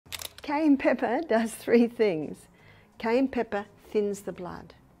Cayenne pepper does three things. Cayenne pepper thins the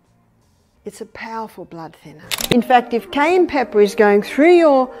blood. It's a powerful blood thinner. In fact, if cayenne pepper is going through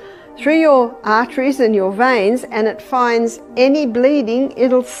your arteries and your veins and it finds any bleeding,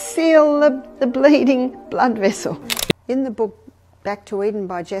 it'll seal the bleeding blood vessel. In the book Back to Eden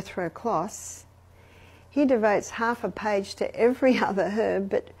by Jethro Kloss, he devotes half a page to every other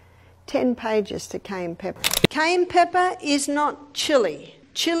herb, but 10 pages to cayenne pepper. Cayenne pepper is not chili.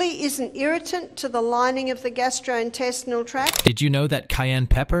 Chili is an irritant to the lining of the gastrointestinal tract. Did you know that cayenne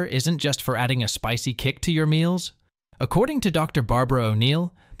pepper isn't just for adding a spicy kick to your meals? According to Dr. Barbara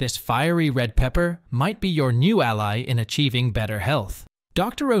O'Neill, this fiery red pepper might be your new ally in achieving better health.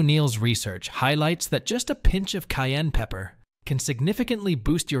 Dr. O'Neill's research highlights that just a pinch of cayenne pepper can significantly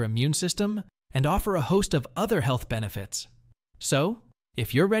boost your immune system and offer a host of other health benefits. So,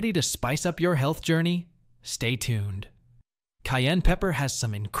 if you're ready to spice up your health journey, stay tuned. Cayenne pepper has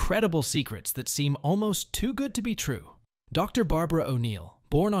some incredible secrets that seem almost too good to be true. Dr. Barbara O'Neill,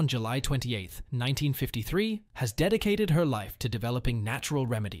 born on July 28, 1953, has dedicated her life to developing natural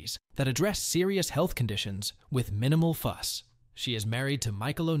remedies that address serious health conditions with minimal fuss. She is married to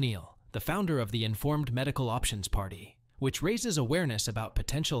Michael O'Neill, the founder of the Informed Medical Options Party, which raises awareness about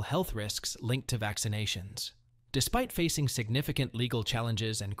potential health risks linked to vaccinations. Despite facing significant legal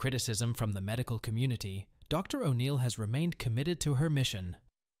challenges and criticism from the medical community, Dr. O'Neill has remained committed to her mission.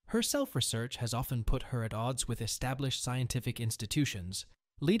 Her self-research has often put her at odds with established scientific institutions,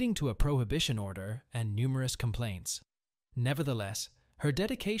 leading to a prohibition order and numerous complaints. Nevertheless, her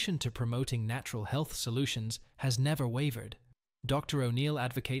dedication to promoting natural health solutions has never wavered. Dr. O'Neill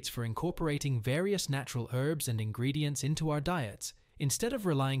advocates for incorporating various natural herbs and ingredients into our diets, instead of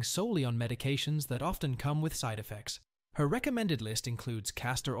relying solely on medications that often come with side effects. Her recommended list includes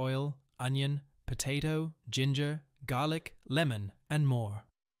castor oil, onion, potato, ginger, garlic, lemon, and more.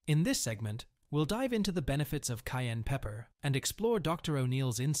 In this segment, we'll dive into the benefits of cayenne pepper and explore Dr.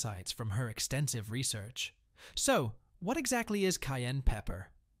 O'Neill's insights from her extensive research. So, what exactly is cayenne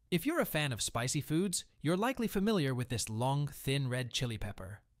pepper? If you're a fan of spicy foods, you're likely familiar with this long, thin red chili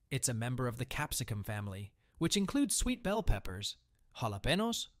pepper. It's a member of the capsicum family, which includes sweet bell peppers,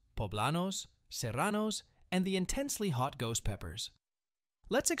 jalapenos, poblanos, serranos, and the intensely hot ghost peppers.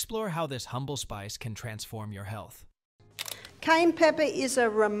 Let's explore how this humble spice can transform your health. Cayenne pepper is a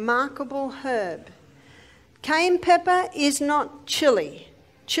remarkable herb. Cayenne pepper is not chili.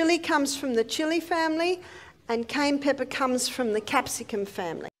 Chili comes from the chili family, and cayenne pepper comes from the capsicum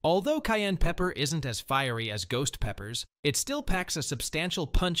family. Although cayenne pepper isn't as fiery as ghost peppers, it still packs a substantial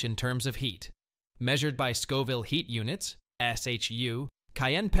punch in terms of heat. Measured by Scoville heat units, SHU,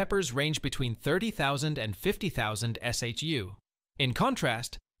 cayenne peppers range between 30,000 and 50,000 SHU. In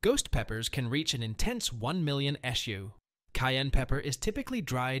contrast, ghost peppers can reach an intense 1 million SHU. Cayenne pepper is typically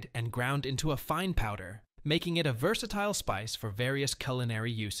dried and ground into a fine powder, making it a versatile spice for various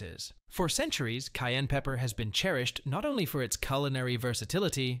culinary uses. For centuries, cayenne pepper has been cherished not only for its culinary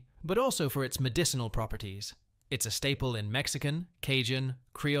versatility, but also for its medicinal properties. It's a staple in Mexican, Cajun,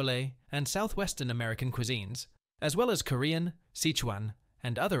 Creole, and Southwestern American cuisines, as well as Korean, Sichuan,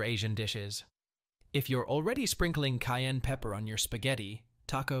 and other Asian dishes. If you're already sprinkling cayenne pepper on your spaghetti,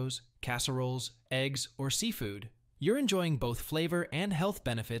 tacos, casseroles, eggs, or seafood, you're enjoying both flavor and health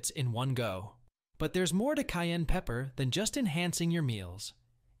benefits in one go. But there's more to cayenne pepper than just enhancing your meals.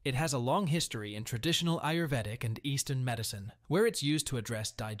 It has a long history in traditional Ayurvedic and Eastern medicine, where it's used to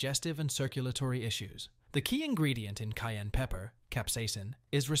address digestive and circulatory issues. The key ingredient in cayenne pepper, capsaicin,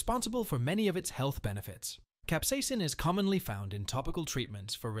 is responsible for many of its health benefits. Capsaicin is commonly found in topical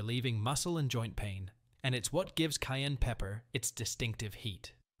treatments for relieving muscle and joint pain, and it's what gives cayenne pepper its distinctive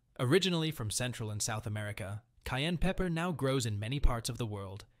heat. Originally from Central and South America, cayenne pepper now grows in many parts of the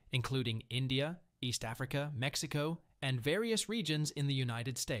world, including India, East Africa, Mexico, and various regions in the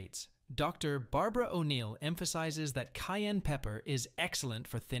United States. Dr. Barbara O'Neill emphasizes that cayenne pepper is excellent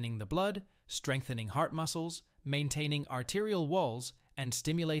for thinning the blood, strengthening heart muscles, maintaining arterial walls, and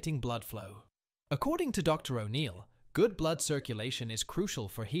stimulating blood flow. According to Dr. O'Neill, good blood circulation is crucial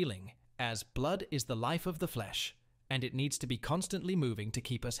for healing, as blood is the life of the flesh, and it needs to be constantly moving to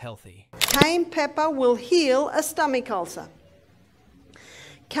keep us healthy. Cayenne pepper will heal a stomach ulcer.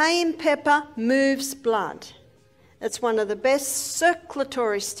 Cayenne pepper moves blood. It's one of the best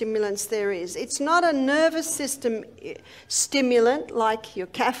circulatory stimulants there is. It's not a nervous system stimulant like your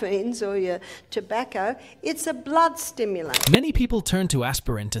caffeines or your tobacco. It's a blood stimulant. Many people turn to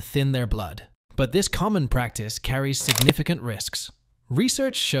aspirin to thin their blood, but this common practice carries significant risks.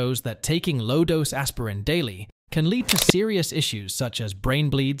 Research shows that taking low-dose aspirin daily can lead to serious issues such as brain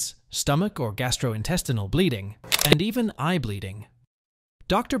bleeds, stomach or gastrointestinal bleeding, and even eye bleeding.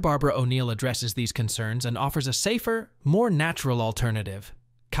 Dr. Barbara O'Neill addresses these concerns and offers a safer, more natural alternative: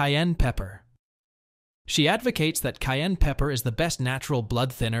 cayenne pepper. She advocates that cayenne pepper is the best natural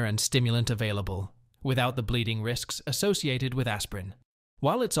blood thinner and stimulant available, without the bleeding risks associated with aspirin.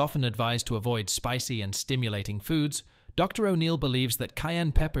 While it's often advised to avoid spicy and stimulating foods, Dr. O'Neill believes that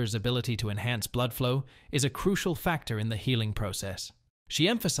cayenne pepper's ability to enhance blood flow is a crucial factor in the healing process. She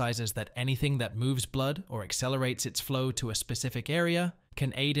emphasizes that anything that moves blood or accelerates its flow to a specific area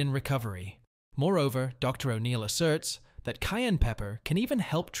can aid in recovery. Moreover, Dr. O'Neill asserts that cayenne pepper can even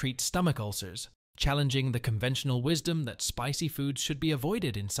help treat stomach ulcers, challenging the conventional wisdom that spicy foods should be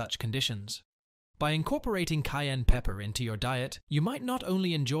avoided in such conditions. By incorporating cayenne pepper into your diet, you might not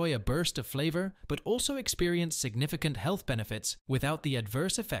only enjoy a burst of flavor, but also experience significant health benefits without the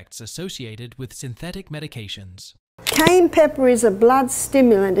adverse effects associated with synthetic medications. Cayenne pepper is a blood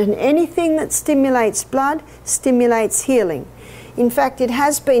stimulant, and anything that stimulates blood stimulates healing. In fact, it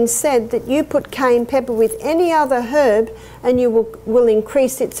has been said that you put cayenne pepper with any other herb and you will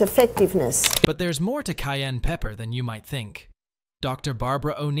increase its effectiveness. But there's more to cayenne pepper than you might think. Dr.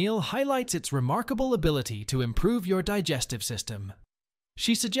 Barbara O'Neill highlights its remarkable ability to improve your digestive system.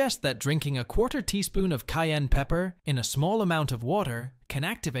 She suggests that drinking a quarter teaspoon of cayenne pepper in a small amount of water can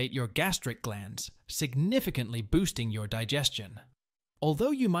activate your gastric glands, significantly boosting your digestion.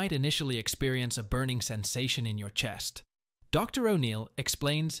 Although you might initially experience a burning sensation in your chest, Dr. O'Neill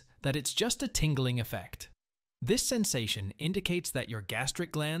explains that it's just a tingling effect. This sensation indicates that your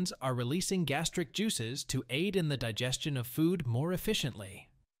gastric glands are releasing gastric juices to aid in the digestion of food more efficiently.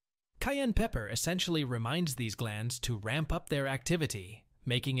 Cayenne pepper essentially reminds these glands to ramp up their activity,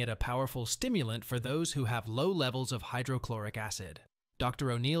 making it a powerful stimulant for those who have low levels of hydrochloric acid.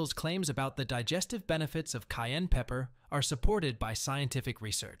 Dr. O'Neill's claims about the digestive benefits of cayenne pepper are supported by scientific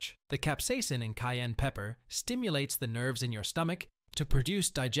research. The capsaicin in cayenne pepper stimulates the nerves in your stomach to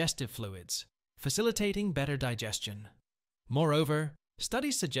produce digestive fluids, facilitating better digestion. Moreover,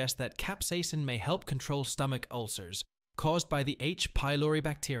 studies suggest that capsaicin may help control stomach ulcers caused by the H. pylori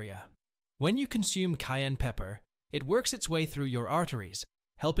bacteria. When you consume cayenne pepper, it works its way through your arteries,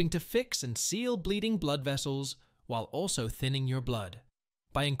 helping to fix and seal bleeding blood vessels while also thinning your blood.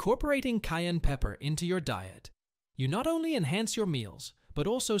 By incorporating cayenne pepper into your diet, you not only enhance your meals, but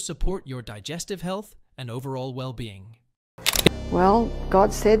also support your digestive health and overall well-being. Well,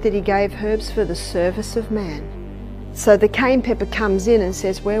 God said that He gave herbs for the service of man. So the cayenne pepper comes in and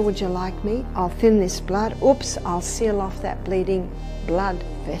says, where would you like me? I'll thin this blood. Oops, I'll seal off that bleeding blood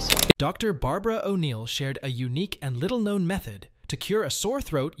vessel. Dr. Barbara O'Neill shared a unique and little-known method to cure a sore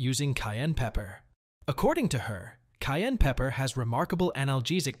throat using cayenne pepper. According to her, cayenne pepper has remarkable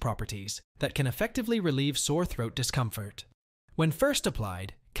analgesic properties that can effectively relieve sore throat discomfort. When first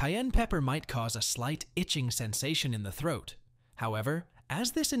applied, cayenne pepper might cause a slight itching sensation in the throat. However,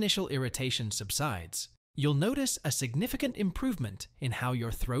 as this initial irritation subsides, you'll notice a significant improvement in how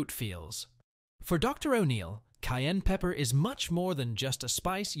your throat feels. For Dr. O'Neill, cayenne pepper is much more than just a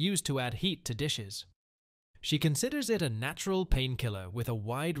spice used to add heat to dishes. She considers it a natural painkiller with a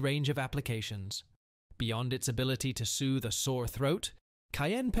wide range of applications. Beyond its ability to soothe a sore throat,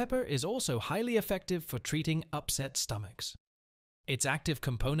 cayenne pepper is also highly effective for treating upset stomachs. Its active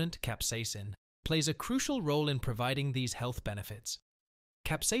component, capsaicin, plays a crucial role in providing these health benefits.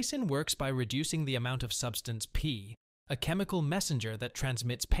 Capsaicin works by reducing the amount of substance P, a chemical messenger that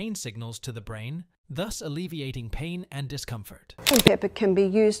transmits pain signals to the brain, thus alleviating pain and discomfort. Cayenne pepper can be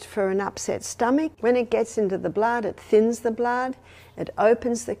used for an upset stomach. When it gets into the blood, it thins the blood, it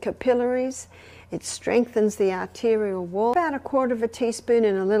opens the capillaries, it strengthens the arterial wall. About a quarter of a teaspoon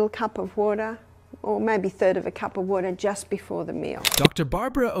in a little cup of water, or maybe a third of a cup of water just before the meal. Dr.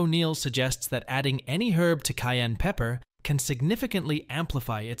 Barbara O'Neill suggests that adding any herb to cayenne pepper can significantly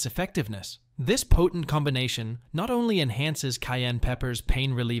amplify its effectiveness. This potent combination not only enhances cayenne pepper's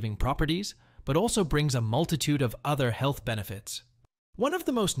pain-relieving properties, but also brings a multitude of other health benefits. One of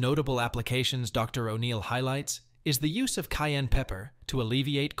the most notable applications Dr. O'Neill highlights is the use of cayenne pepper to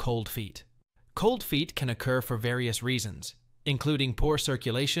alleviate cold feet. Cold feet can occur for various reasons, including poor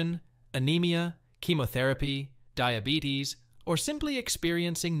circulation, anemia, chemotherapy, diabetes, or simply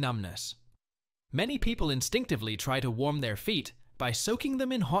experiencing numbness. Many people instinctively try to warm their feet by soaking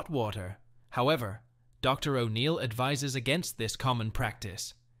them in hot water. However, Dr. O'Neill advises against this common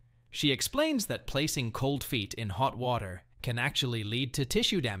practice. She explains that placing cold feet in hot water can actually lead to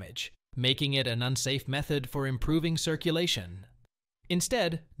tissue damage, making it an unsafe method for improving circulation.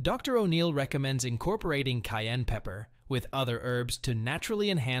 Instead, Dr. O'Neill recommends incorporating cayenne pepper with other herbs to naturally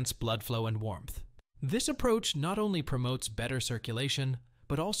enhance blood flow and warmth. This approach not only promotes better circulation,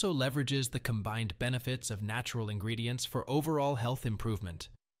 but also leverages the combined benefits of natural ingredients for overall health improvement.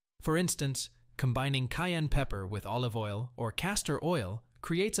 For instance, combining cayenne pepper with olive oil or castor oil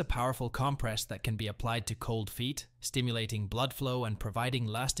creates a powerful compress that can be applied to cold feet, stimulating blood flow and providing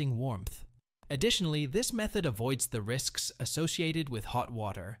lasting warmth. Additionally, this method avoids the risks associated with hot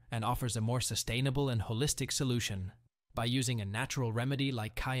water and offers a more sustainable and holistic solution. By using a natural remedy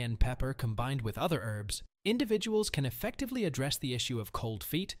like cayenne pepper combined with other herbs, individuals can effectively address the issue of cold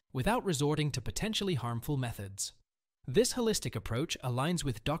feet without resorting to potentially harmful methods. This holistic approach aligns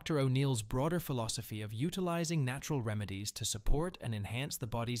with Dr. O'Neill's broader philosophy of utilizing natural remedies to support and enhance the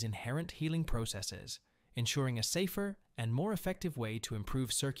body's inherent healing processes, ensuring a safer and more effective way to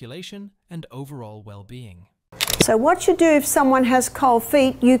improve circulation and overall well-being. So what you do if someone has cold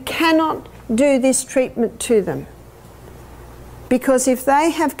feet, you cannot do this treatment to them. Because if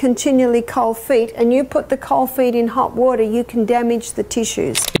they have continually cold feet and you put the cold feet in hot water, you can damage the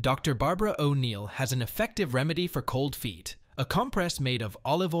tissues. Dr. Barbara O'Neill has an effective remedy for cold feet, a compress made of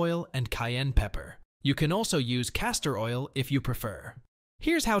olive oil and cayenne pepper. You can also use castor oil if you prefer.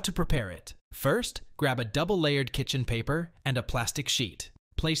 Here's how to prepare it. First, grab a double-layered kitchen paper and a plastic sheet.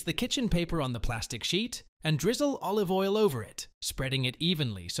 Place the kitchen paper on the plastic sheet and drizzle olive oil over it, spreading it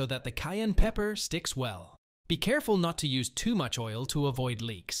evenly so that the cayenne pepper sticks well. Be careful not to use too much oil to avoid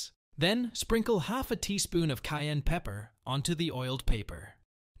leaks. Then, sprinkle half a teaspoon of cayenne pepper onto the oiled paper.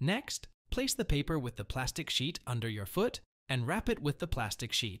 Next, place the paper with the plastic sheet under your foot and wrap it with the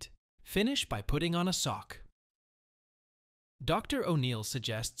plastic sheet. Finish by putting on a sock. Dr. O'Neill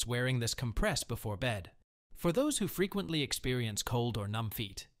suggests wearing this compress before bed. For those who frequently experience cold or numb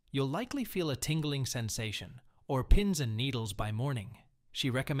feet, you'll likely feel a tingling sensation or pins and needles by morning. She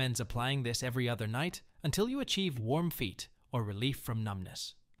recommends applying this every other night until you achieve warm feet or relief from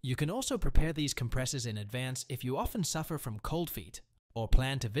numbness. You can also prepare these compresses in advance if you often suffer from cold feet or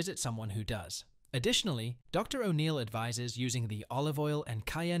plan to visit someone who does. Additionally, Dr. O'Neill advises using the olive oil and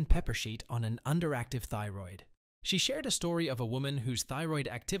cayenne pepper sheet on an underactive thyroid. She shared a story of a woman whose thyroid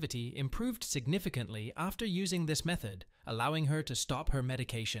activity improved significantly after using this method, allowing her to stop her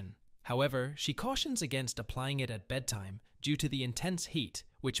medication. However, she cautions against applying it at bedtime due to the intense heat,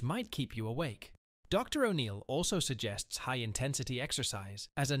 which might keep you awake. Dr. O'Neill also suggests high-intensity exercise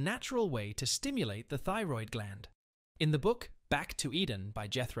as a natural way to stimulate the thyroid gland. In the book Back to Eden by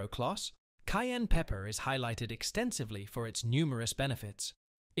Jethro Kloss, cayenne pepper is highlighted extensively for its numerous benefits.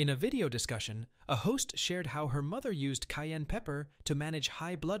 In a video discussion, a host shared how her mother used cayenne pepper to manage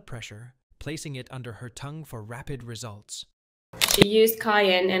high blood pressure, placing it under her tongue for rapid results. She used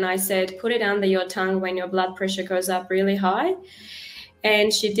cayenne and I said, put it under your tongue when your blood pressure goes up really high.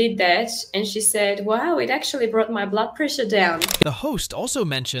 And she did that and she said, wow, it actually brought my blood pressure down. The host also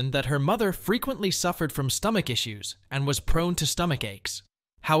mentioned that her mother frequently suffered from stomach issues and was prone to stomach aches.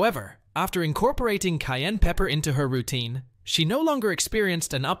 However, after incorporating cayenne pepper into her routine, she no longer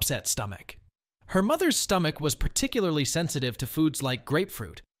experienced an upset stomach. Her mother's stomach was particularly sensitive to foods like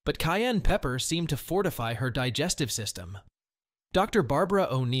grapefruit, but cayenne pepper seemed to fortify her digestive system. Dr. Barbara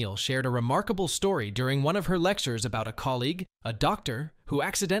O'Neill shared a remarkable story during one of her lectures about a colleague, a doctor, who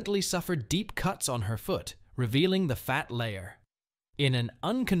accidentally suffered deep cuts on her foot, revealing the fat layer. In an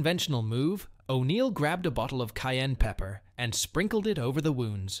unconventional move, O'Neill grabbed a bottle of cayenne pepper and sprinkled it over the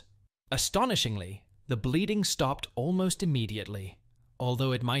wounds. Astonishingly, the bleeding stopped almost immediately.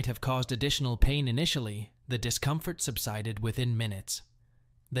 Although it might have caused additional pain initially, the discomfort subsided within minutes.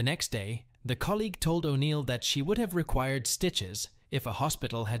 The next day, the colleague told O'Neill that she would have required stitches if a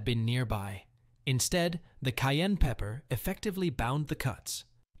hospital had been nearby. Instead, the cayenne pepper effectively bound the cuts,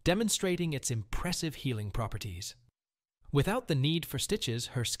 demonstrating its impressive healing properties. Without the need for stitches,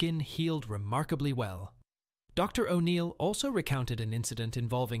 her skin healed remarkably well. Dr. O'Neill also recounted an incident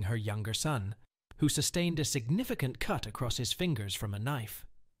involving her younger son, who sustained a significant cut across his fingers from a knife.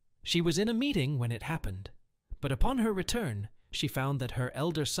 She was in a meeting when it happened, but upon her return, she found that her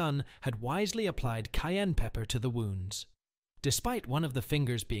elder son had wisely applied cayenne pepper to the wounds. Despite one of the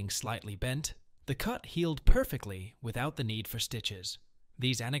fingers being slightly bent, the cut healed perfectly without the need for stitches.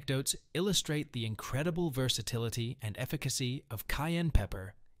 These anecdotes illustrate the incredible versatility and efficacy of cayenne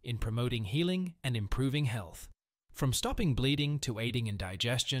pepper in promoting healing and improving health. From stopping bleeding to aiding in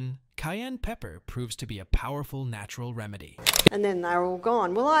digestion, cayenne pepper proves to be a powerful natural remedy. And then they were all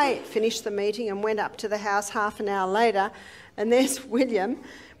gone. Well, I finished the meeting and went up to the house half an hour later, and there's William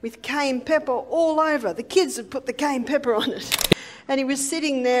with cayenne pepper all over. The kids had put the cayenne pepper on it. And he was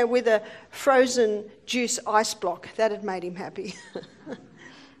sitting there with a frozen juice ice block. That had made him happy.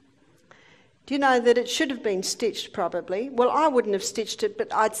 Do you know that it should have been stitched probably? Well, I wouldn't have stitched it,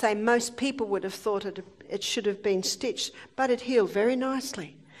 but I'd say most people would have thought it should have been stitched, but it healed very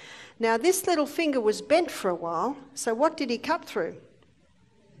nicely. Now, this little finger was bent for a while, so what did he cut through?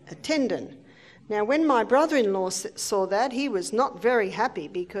 A tendon. Now, when my brother-in-law saw that, he was not very happy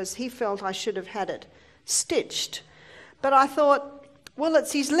because he felt I should have had it stitched. But I thought, well,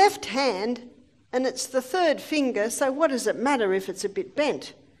 it's his left hand and it's the third finger, so what does it matter if it's a bit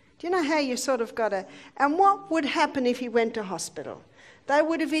bent? Do you know how you sort of got to... And what would happen if he went to hospital? They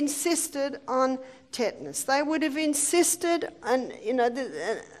would have insisted on tetanus. They would have insisted on,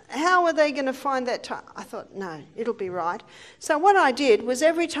 how are they going to find that time? I thought, no, it'll be right. So what I did was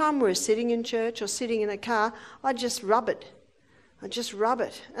every time we were sitting in church or sitting in a car, I'd just rub it.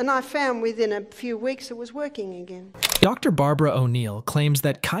 And I found within a few weeks it was working again. Dr. Barbara O'Neill claims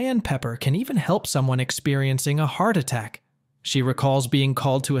that cayenne pepper can even help someone experiencing a heart attack. She recalls being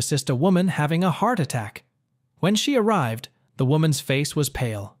called to assist a woman having a heart attack. When she arrived, the woman's face was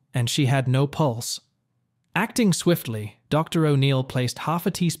pale, and she had no pulse. Acting swiftly, Dr. O'Neill placed half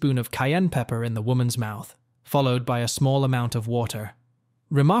a teaspoon of cayenne pepper in the woman's mouth, followed by a small amount of water.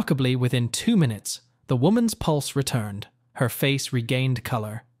 Remarkably, within 2 minutes, the woman's pulse returned, her face regained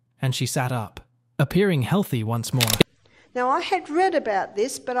color, and she sat up, appearing healthy once more. Now, I had read about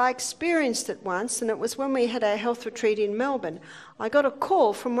this, but I experienced it once, and it was when we had our health retreat in Melbourne. I got a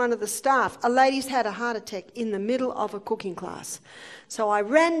call from one of the staff. A lady's had a heart attack in the middle of a cooking class. So I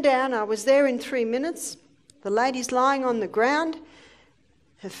ran down. I was there in 3 minutes. The lady's lying on the ground.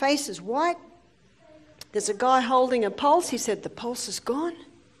 Her face is white. There's a guy holding a pulse. He said, the pulse is gone?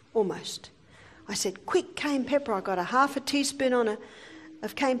 Almost. I said, quick, cayenne pepper. I got a half a teaspoon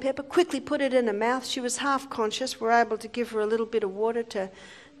of cayenne pepper, quickly put it in her mouth. She was half conscious. We were able to give her a little bit of water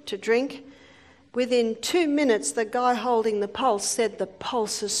to drink. Within 2 minutes, the guy holding the pulse said, the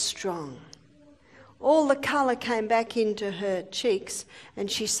pulse is strong. All the colour came back into her cheeks,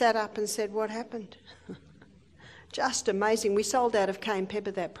 and she sat up and said, what happened? Just amazing. We sold out of cayenne pepper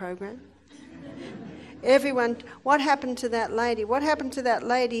that program. Everyone, what happened to that lady? What happened to that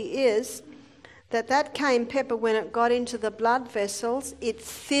lady is that cayenne pepper, when it got into the blood vessels, it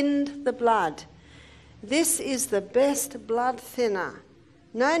thinned the blood. This is the best blood thinner.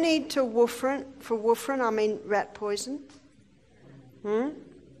 No need to warfarin, for warfarin, I mean rat poison.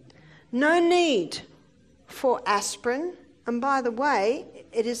 No need for aspirin. And by the way,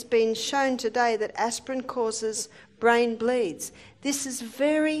 it has been shown today that aspirin causes brain bleeds. This is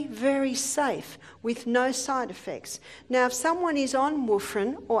very, very safe with no side effects. Now, if someone is on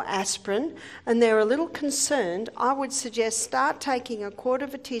warfarin or aspirin and they're a little concerned, I would suggest start taking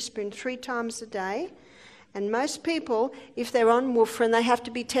 1/4 teaspoon 3 times a day. And most people, if they're on warfarin, they have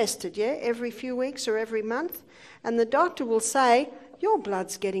to be tested, every few weeks or every month. And the doctor will say, your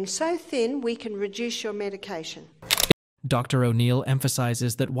blood's getting so thin, we can reduce your medication. Dr. O'Neill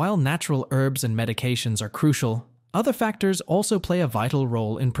emphasizes that while natural herbs and medications are crucial, other factors also play a vital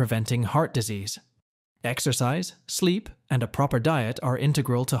role in preventing heart disease. Exercise, sleep, and a proper diet are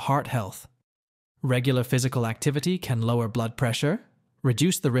integral to heart health. Regular physical activity can lower blood pressure,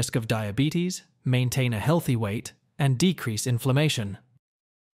 reduce the risk of diabetes, maintain a healthy weight, and decrease inflammation.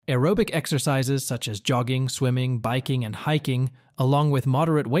 Aerobic exercises such as jogging, swimming, biking, and hiking, along with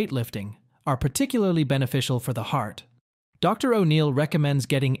moderate weightlifting, are particularly beneficial for the heart. Dr. O'Neill recommends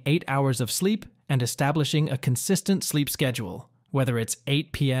getting 8 hours of sleep and establishing a consistent sleep schedule, whether it's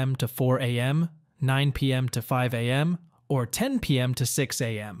 8 p.m. to 4 a.m., 9 p.m. to 5 a.m., or 10 p.m. to 6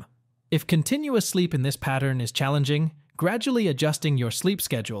 a.m. If continuous sleep in this pattern is challenging, gradually adjusting your sleep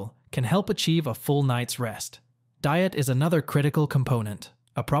schedule can help achieve a full night's rest. Diet is another critical component.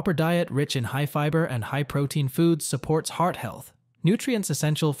 A proper diet rich in high fiber and high protein foods supports heart health. Nutrients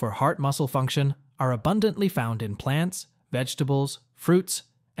essential for heart muscle function are abundantly found in plants, vegetables, fruits,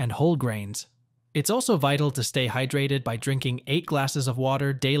 and whole grains. It's also vital to stay hydrated by drinking 8 glasses of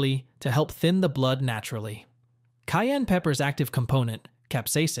water daily to help thin the blood naturally. Cayenne pepper's active component,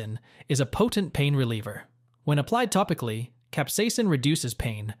 capsaicin, is a potent pain reliever. When applied topically, capsaicin reduces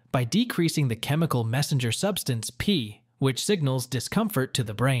pain by decreasing the chemical messenger substance P, which signals discomfort to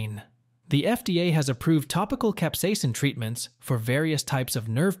the brain. The FDA has approved topical capsaicin treatments for various types of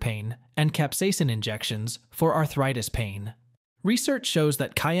nerve pain and capsaicin injections for arthritis pain. Research shows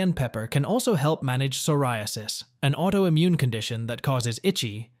that cayenne pepper can also help manage psoriasis, an autoimmune condition that causes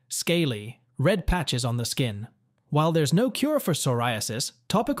itchy, scaly, red patches on the skin. While there's no cure for psoriasis,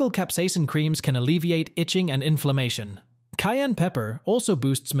 topical capsaicin creams can alleviate itching and inflammation. Cayenne pepper also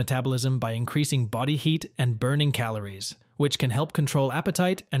boosts metabolism by increasing body heat and burning calories, which can help control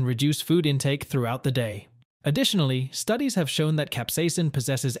appetite and reduce food intake throughout the day. Additionally, studies have shown that capsaicin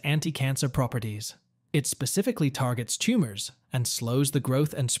possesses anti-cancer properties. It specifically targets tumors and slows the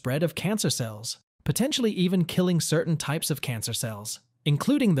growth and spread of cancer cells, potentially even killing certain types of cancer cells,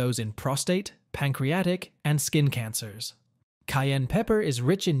 including those in prostate, pancreatic, and skin cancers. Cayenne pepper is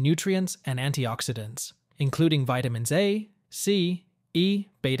rich in nutrients and antioxidants, including vitamins A, C, E,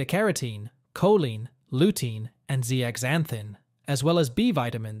 beta-carotene, choline, lutein, and zeaxanthin, as well as B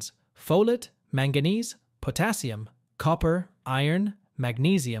vitamins, folate, manganese, potassium, copper, iron,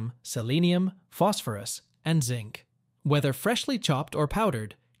 magnesium, selenium, phosphorus, and zinc. Whether freshly chopped or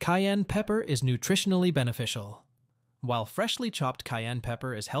powdered, cayenne pepper is nutritionally beneficial. While freshly chopped cayenne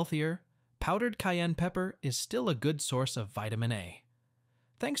pepper is healthier, powdered cayenne pepper is still a good source of vitamin A.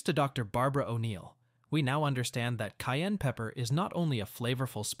 Thanks to Dr. Barbara O'Neill, we now understand that cayenne pepper is not only a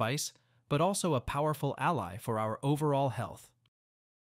flavorful spice, but also a powerful ally for our overall health.